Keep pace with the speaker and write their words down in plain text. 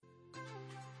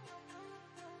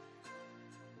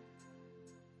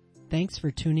Thanks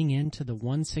for tuning in to the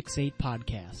 168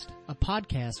 Podcast, a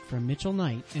podcast from Mitchell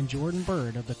Knight and Jordan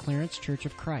Bird of the Clarence Church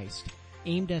of Christ,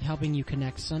 aimed at helping you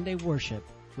connect Sunday worship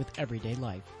with everyday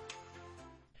life.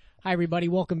 Hi, everybody.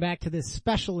 Welcome back to this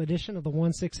special edition of the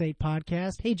 168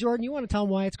 Podcast. Hey, Jordan, you want to tell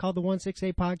them why it's called the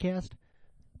 168 Podcast?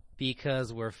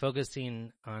 Because we're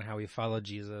focusing on how we follow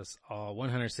Jesus all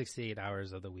 168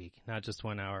 hours of the week, not just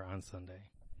 1 hour on Sunday.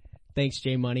 Thanks,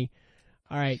 J Money.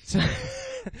 All right.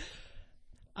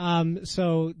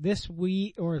 So this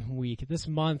this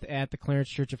month at the Clarence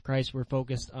Church of Christ, we're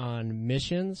focused on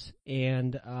missions.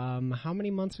 And how many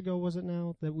months ago was it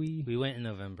now that we went in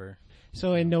November?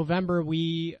 So in November,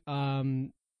 the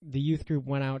youth group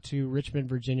went out to Richmond,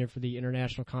 Virginia for the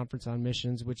International Conference on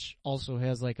Missions, which also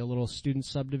has like a little student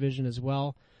subdivision as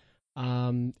well.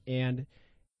 And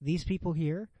these people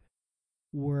here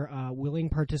were willing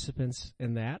participants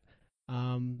in that.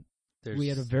 We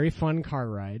had a very fun car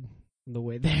ride on the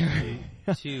way there.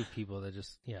 two people that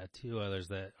two others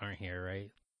that aren't here,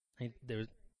 right? There was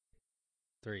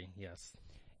three, yes.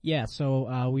 Yeah,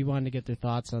 so we wanted to get their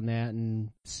thoughts on that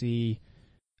and see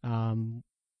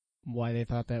why they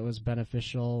thought that was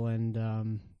beneficial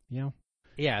and,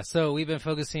 Yeah, so we've been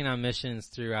focusing on missions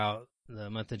throughout the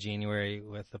month of January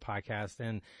with the podcast,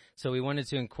 and so we wanted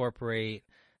to incorporate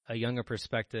a younger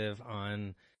perspective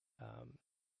on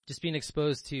just being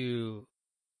exposed to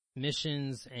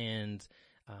missions and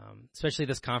especially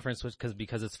this conference,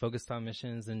 because it's focused on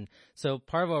missions. And so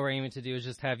part of what we're aiming to do is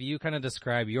just have you kind of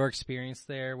describe your experience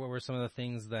there. What were some of the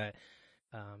things that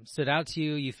stood out to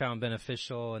you, you found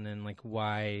beneficial, and then like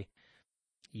why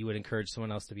you would encourage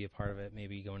someone else to be a part of it,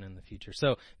 maybe going in the future.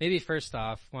 So maybe first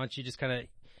off, why don't you just kind of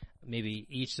maybe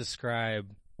each describe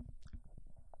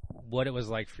what it was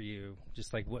like for you,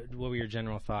 just like what were your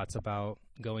general thoughts about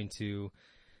going to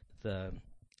the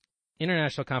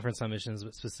International Conference on Missions,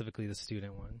 but specifically the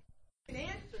student one.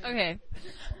 Okay.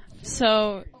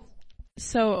 So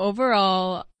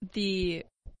overall, the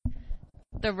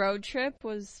road trip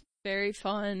was very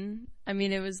fun. I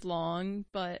mean, it was long,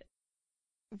 but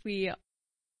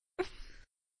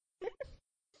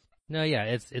No, yeah,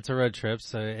 it's a road trip,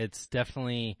 so it's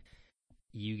definitely,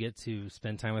 you get to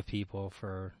spend time with people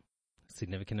for a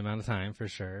significant amount of time, for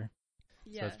sure.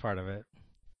 Yeah. So that's part of it.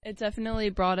 It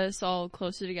definitely brought us all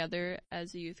closer together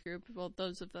as a youth group, well,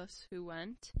 those of us who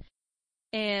went.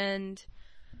 And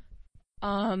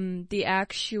the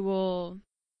actual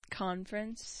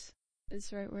conference is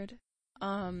the right word.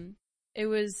 It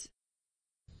was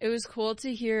cool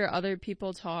to hear other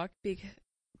people talk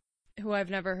who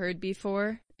I've never heard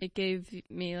before. It gave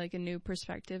me like a new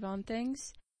perspective on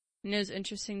things, and it was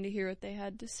interesting to hear what they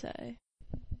had to say.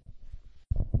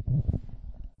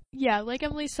 Yeah, like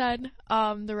Emily said,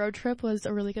 the road trip was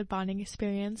a really good bonding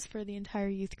experience for the entire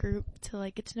youth group to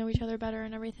like get to know each other better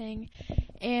and everything.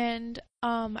 And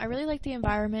I really liked the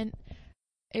environment.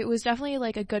 It was definitely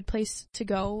like a good place to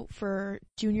go for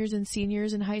juniors and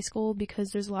seniors in high school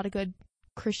because there's a lot of good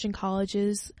Christian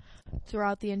colleges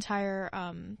throughout the entire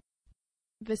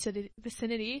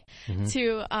vicinity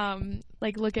to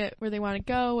like look at where they want to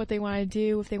go, what they want to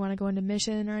do, if they want to go into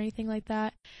mission or anything like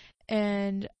that.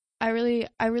 And I really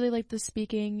liked the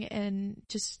speaking, and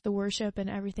just the worship and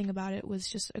everything about it was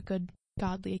just a good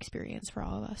godly experience for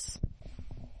all of us.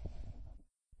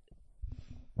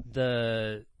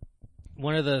 I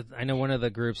know one of the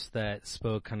groups that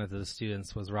spoke kind of to the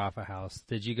students was Rafa House.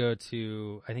 Did you go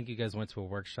to, I think you guys went to a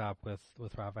workshop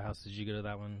with Rafa House. Did you go to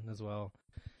that one as well?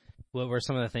 What were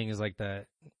some of the things like that?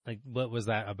 Like, what was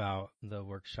that about the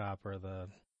workshop or it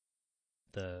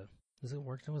wasn't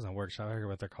a workshop. I forget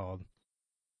what they're called.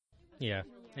 Yeah.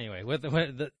 Anyway,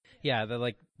 the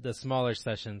smaller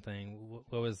session thing,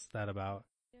 what was that about?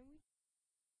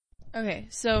 Okay,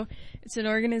 so it's an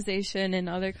organization in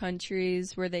other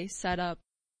countries where they set up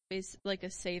like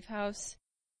a safe house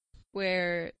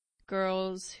where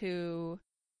girls who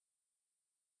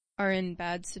are in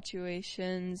bad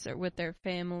situations or with their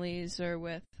families or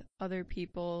with other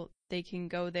people, they can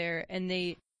go there, and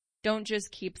they don't just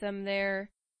keep them there,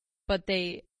 but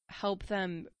they help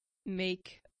them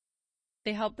make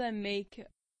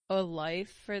a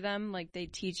life for them. Like, they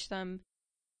teach them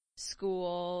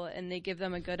school and they give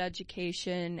them a good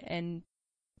education, and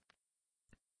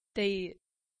they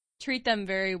treat them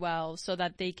very well so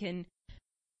that they can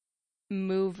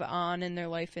move on in their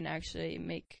life and actually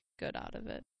make good out of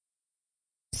it.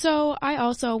 So I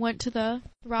also went to the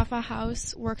Rafa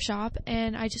House workshop,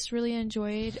 and I just really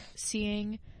enjoyed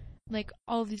seeing like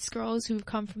all of these girls who've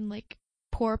come from like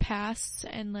poor pasts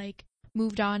and like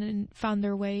moved on and found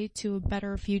their way to a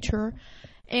better future.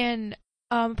 And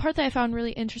part that I found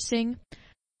really interesting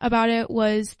about it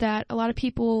was that a lot of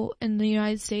people in the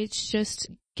United States just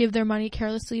give their money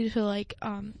carelessly to like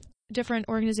different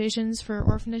organizations for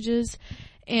orphanages,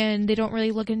 and they don't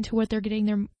really look into what they're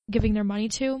giving their money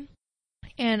to.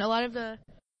 And a lot of the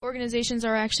organizations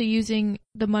are actually using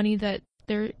the money that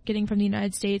they're getting from the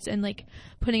United States and like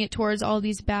putting it towards all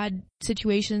these bad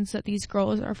situations that these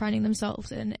girls are finding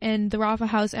themselves in. And the Rafa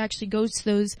House actually goes to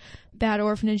those bad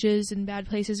orphanages and bad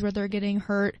places where they're getting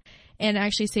hurt and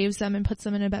actually saves them and puts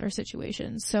them in a better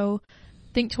situation. So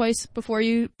think twice before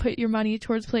you put your money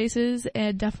towards places,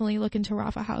 and definitely look into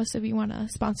Rafa House if you want to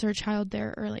sponsor a child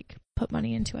there or like put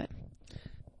money into it.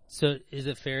 So is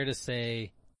it fair to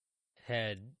say,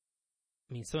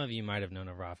 some of you might have known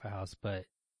of Rafa House, but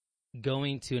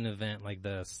going to an event like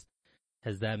this,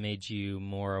 has that made you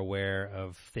more aware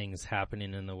of things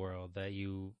happening in the world that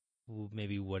you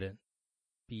maybe wouldn't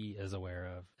be as aware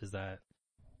of? Is that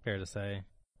fair to say?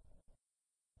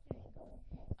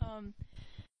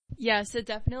 Yes, it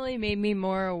definitely made me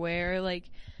more aware. Like,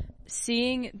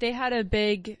 they had a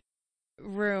big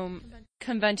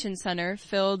convention center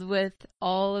filled with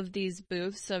all of these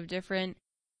booths of different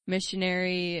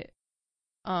missionary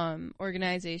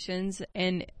organizations,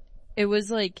 and it was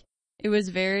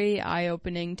very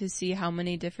eye-opening to see how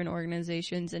many different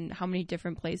organizations and how many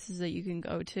different places that you can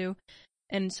go to,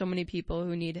 and so many people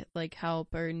who need like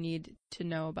help or need to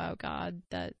know about God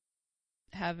that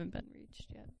haven't been reached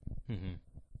yet. Mm-hmm.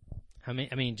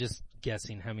 Just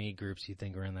guessing how many groups you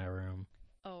think were in that room.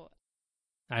 Oh,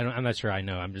 I'm not sure I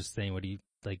know. I'm just saying, what do you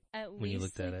like at when you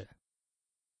looked at it?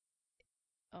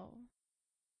 Oh.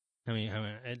 I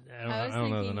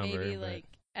don't know the number. Maybe but like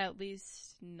at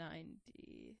least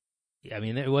 90. Yeah,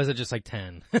 it wasn't just like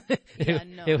 10. Yeah,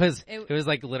 no. It was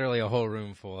like literally a whole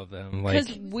room full of them.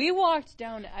 Because we walked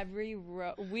down every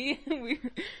row. We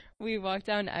walked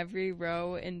down every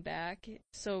row and back.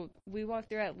 So we walked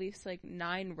through at least like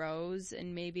 9 rows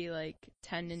and maybe like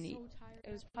 10 in each.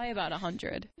 It was probably about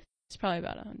 100. It's probably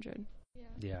about 100.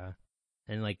 Yeah.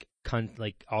 And like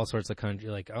all sorts of country,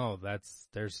 like,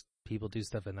 there's people do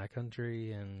stuff in that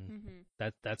country, and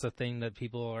that's a thing that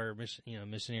people are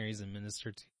missionaries and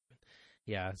minister to.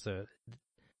 Yeah, so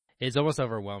it's almost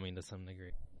overwhelming to some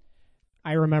degree.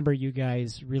 I remember you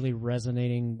guys really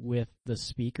resonating with the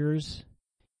speakers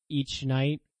each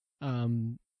night,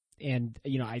 and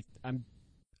I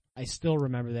still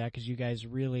remember that because you guys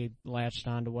really latched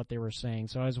on to what they were saying.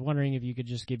 So I was wondering if you could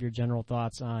just give your general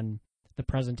thoughts on the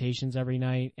presentations every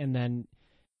night, and then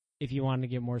if you wanted to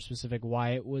get more specific,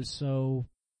 why it was so,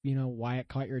 why it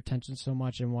caught your attention so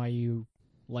much and why you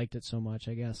liked it so much,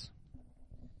 I guess.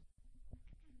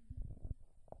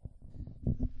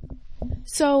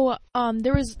 So,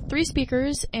 there was 3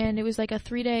 speakers, and it was like a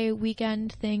 3-day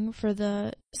weekend thing for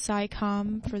the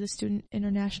SciComm, for the Student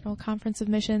International Conference of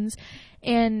Missions,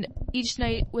 and each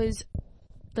night was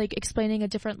like explaining a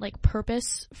different like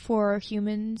purpose for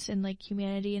humans and like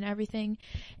humanity and everything.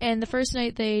 And the first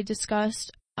night they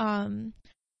discussed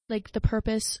like the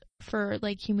purpose for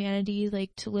like humanity, like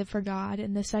to live for God,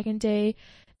 and the second day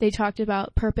they talked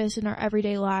about purpose in our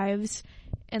everyday lives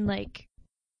and like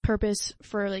purpose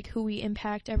for like who we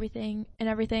impact everything.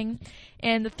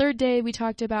 And the third day we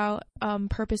talked about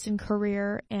purpose in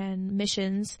career and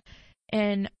missions.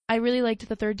 And I really liked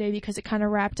the third day because it kind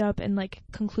of wrapped up and like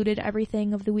concluded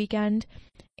everything of the weekend.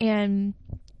 And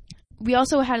we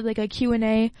also had like a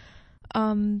Q&A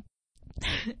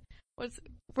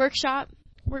workshop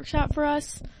for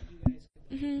us.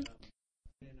 Mm-hmm.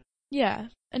 Yeah,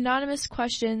 anonymous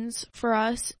questions for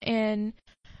us, and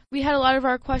we had a lot of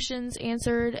our questions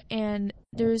answered, and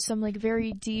there was some like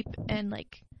very deep and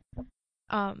like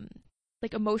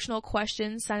emotional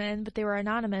questions sent in, but they were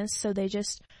anonymous, so they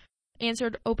just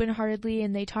answered open-heartedly,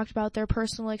 and they talked about their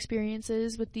personal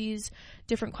experiences with these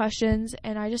different questions.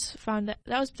 And I just found that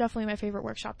was definitely my favorite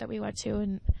workshop that we went to,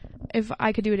 and if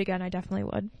I could do it again, I definitely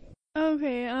would.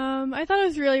 Okay, I thought it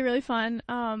was really, really fun.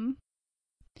 I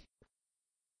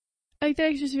like that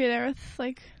I could just be there with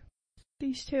like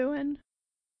these two and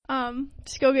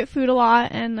just go get food a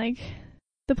lot, and like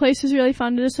the place was really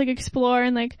fun to just like explore,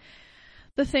 and like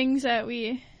the things that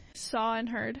we saw and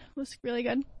heard was really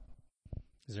good.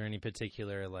 Is there any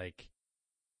particular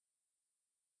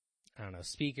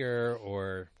speaker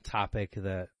or topic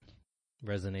that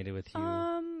resonated with you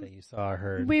that you saw or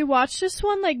heard? We watched this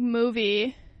one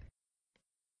movie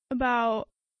about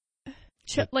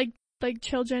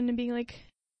children and being like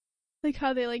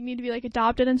how they need to be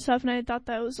adopted and stuff, and I thought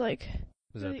that was Was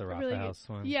really, that the Rafa really House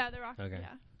one? Yeah, the Rafa. Okay. Yeah.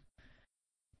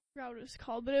 I forgot what it was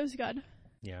called, but it was good.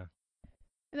 Yeah.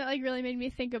 And that really made me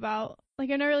think about I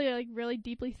never really really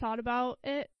deeply thought about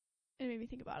it. It made me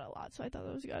think about it a lot, so I thought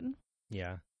that was good.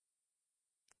 Yeah.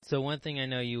 So one thing I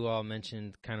know you all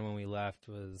mentioned kind of when we left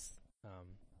was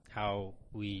how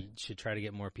we should try to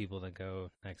get more people to go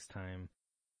next time.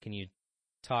 Can you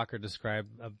talk or describe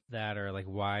that, or like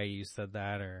why you said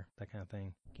that, or that kind of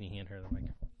thing? Can you hand her the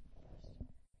mic?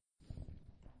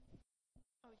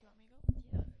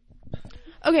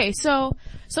 Okay, so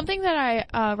something that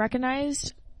I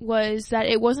recognized was that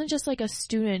it wasn't just like a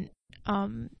student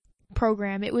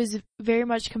program. It was very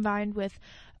much combined with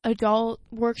adult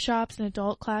workshops and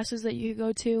adult classes that you could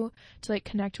go to like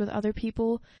connect with other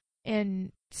people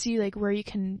and see like where you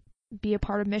can be a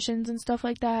part of missions and stuff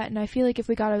like that. And I feel like if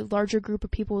we got a larger group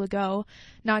of people to go,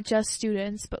 not just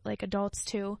students, but like adults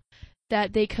too,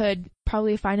 that they could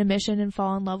probably find a mission and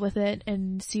fall in love with it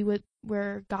and see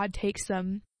where God takes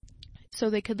them, so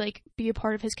they could like be a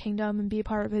part of his kingdom and be a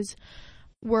part of his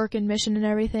work and mission and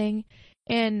everything.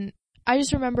 And I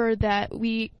just remember that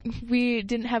we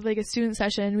didn't have like a student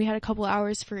session. We had a couple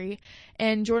hours free,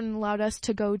 and Jordan allowed us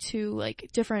to go to like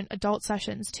different adult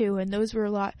sessions too, and those were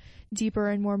a lot deeper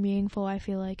and more meaningful, I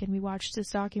feel like. And we watched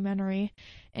this documentary,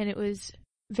 and it was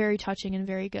very touching and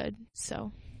very good.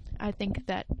 So I think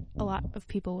that a lot of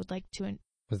people would like to.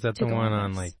 Was that the one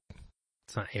on like,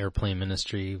 it's not airplane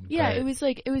ministry? Yeah, it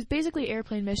was basically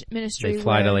airplane ministry. They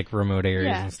fly to like remote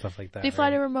areas and stuff like that. They fly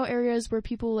to remote areas where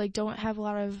people like don't have a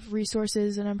lot of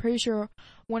resources, and I'm pretty sure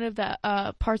one of the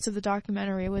parts of the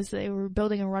documentary was they were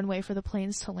building a runway for the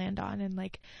planes to land on and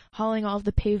like hauling all of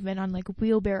the pavement on like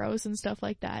wheelbarrows and stuff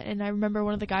like that. And I remember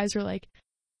one of the guys were like,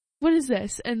 "What is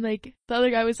this?" And like the other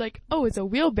guy was like, "Oh, it's a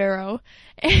wheelbarrow."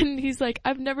 And he's like,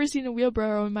 "I've never seen a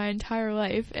wheelbarrow in my entire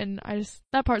life." And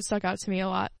that part stuck out to me a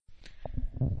lot.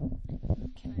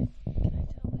 Can I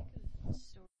tell like a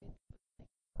story?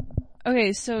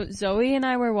 Okay, so Zoe and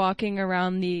I were walking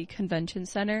around the convention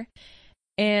center,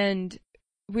 and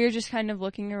we were just kind of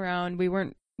looking around. We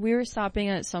were stopping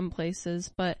at some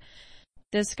places, but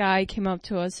this guy came up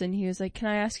to us and he was like, "Can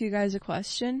I ask you guys a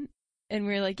question?" And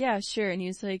we were like, "Yeah, sure." And he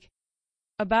was like,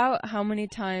 "About how many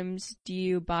times do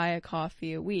you buy a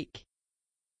coffee a week?"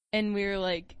 And we were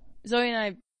like, Zoe and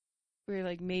I, we were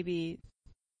like, maybe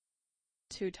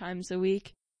 2 times a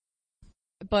week,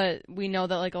 but we know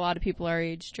that like a lot of people our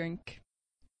age drink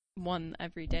 1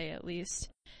 every day at least.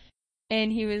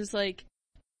 And he was like,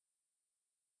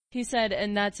 he said,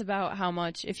 and that's about how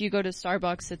much, if you go to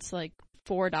Starbucks, it's like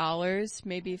 $4,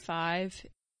 maybe $5.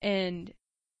 And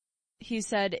he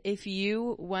said, if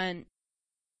you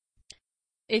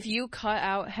cut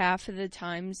out half of the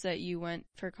times that you went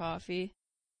for coffee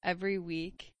every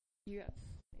week,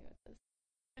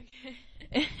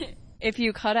 okay. If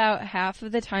you cut out half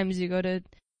of the times you go to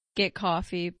get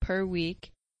coffee per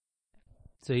week.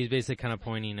 So he's basically kind of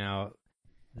pointing out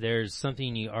there's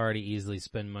something you already easily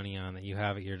spend money on that you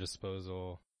have at your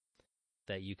disposal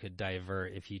that you could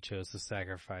divert if you chose to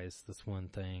sacrifice this one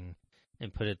thing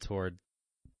and put it toward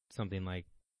something like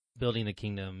building the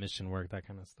kingdom, mission work, that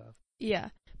kind of stuff. Yeah.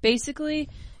 Basically,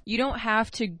 you don't have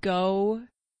to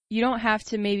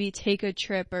maybe take a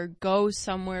trip or go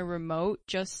somewhere remote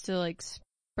just to like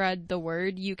spread the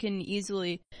word. You can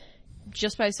easily,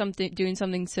 just by doing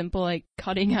something simple like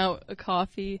cutting out a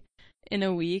coffee in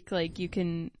a week, like you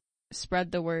can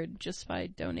spread the word just by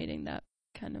donating that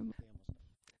kind of.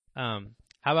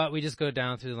 How about we just go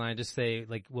down through the line? Just say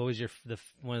like, what was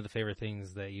one of the favorite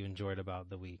things that you enjoyed about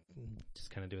the week?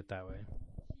 Just kind of do it that way.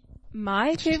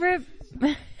 My favorite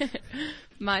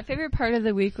part of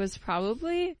the week was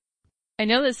probably, I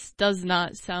know this does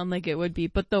not sound like it would be,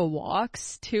 but the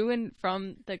walks to and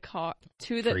from the car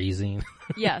to the freezing.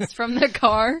 Yes, from the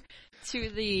car to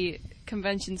the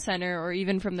convention center, or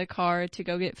even from the car to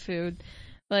go get food.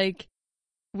 Like,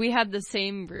 we had the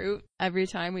same route every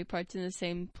time. We parked in the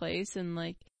same place, and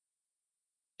like,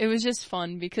 it was just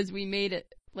fun because we made it,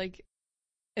 like,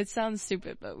 it sounds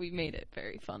stupid, but we made it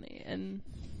very funny. And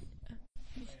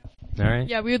all right.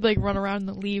 Yeah, we would like run around in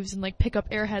the leaves and like pick up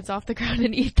airheads off the ground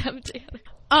and eat them together.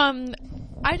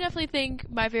 I definitely think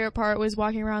my favorite part was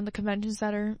walking around the convention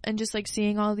center and just like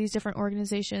seeing all these different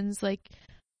organizations like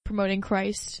promoting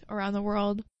Christ around the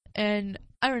world. And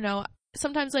I don't know,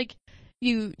 sometimes like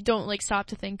you don't like stop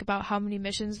to think about how many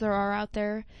missions there are out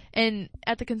there. And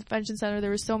at the convention center,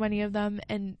 there were so many of them,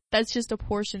 and that's just a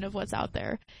portion of what's out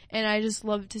there. And I just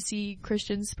love to see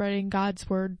Christians spreading God's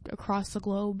word across the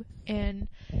globe. And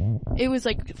it was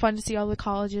like fun to see all the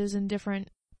colleges and different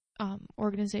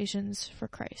organizations for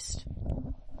Christ.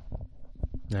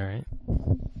 All right.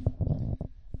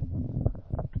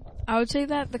 I would say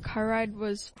that the car ride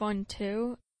was fun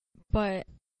too, but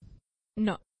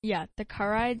no. Yeah, the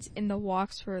car rides and the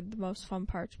walks were the most fun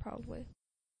parts, probably.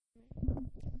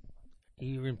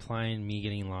 You were implying me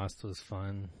getting lost was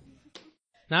fun?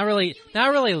 Not really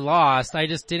lost. I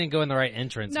just didn't go in the right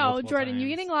entrance. No, multiple Jordan, times. you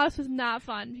getting lost was not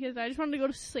fun because I just wanted to go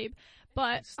to sleep.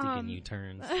 But Sticking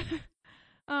U-turns.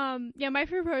 yeah, my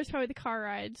favorite part was probably the car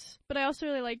rides. But I also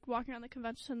really like walking around the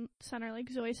convention center, like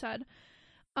Zoe said.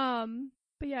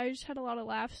 But yeah, I just had a lot of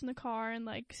laughs in the car and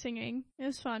like singing. It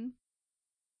was fun.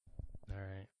 All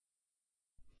right.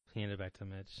 Hand it back to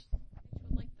Mitch.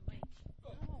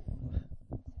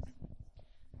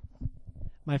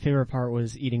 My favorite part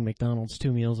was eating McDonald's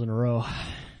 2 meals in a row.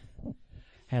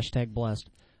 Hashtag blessed.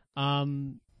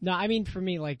 No, I mean, for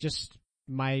me, like, just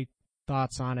my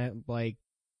thoughts on it, like,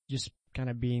 just kind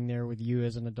of being there with you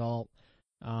as an adult.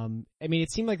 I mean,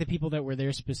 it seemed like the people that were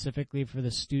there specifically for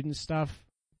the student stuff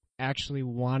actually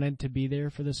wanted to be there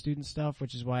for the student stuff,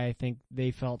 which is why I think they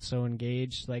felt so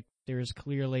engaged. Like, there was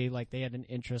clearly, like, they had an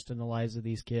interest in the lives of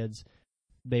these kids.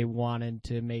 They wanted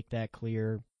to make that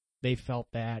clear. They felt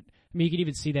that. I mean, you could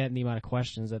even see that in the amount of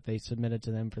questions that they submitted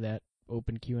to them for that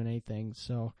open Q&A thing.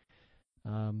 So,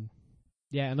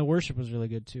 yeah, and the worship was really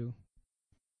good too.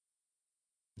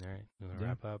 All right, you want to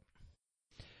wrap up?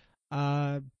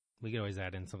 We could always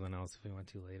add in something else if we want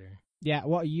to later. Yeah,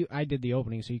 well, I did the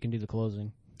opening, so you can do the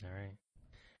closing. All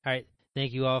right.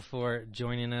 Thank you all for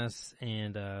joining us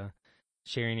and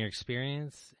sharing your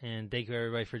experience. And thank you,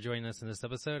 everybody, for joining us in this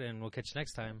episode, and we'll catch you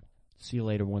next time. See you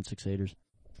later, 168ers.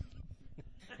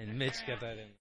 And Mitch got that in.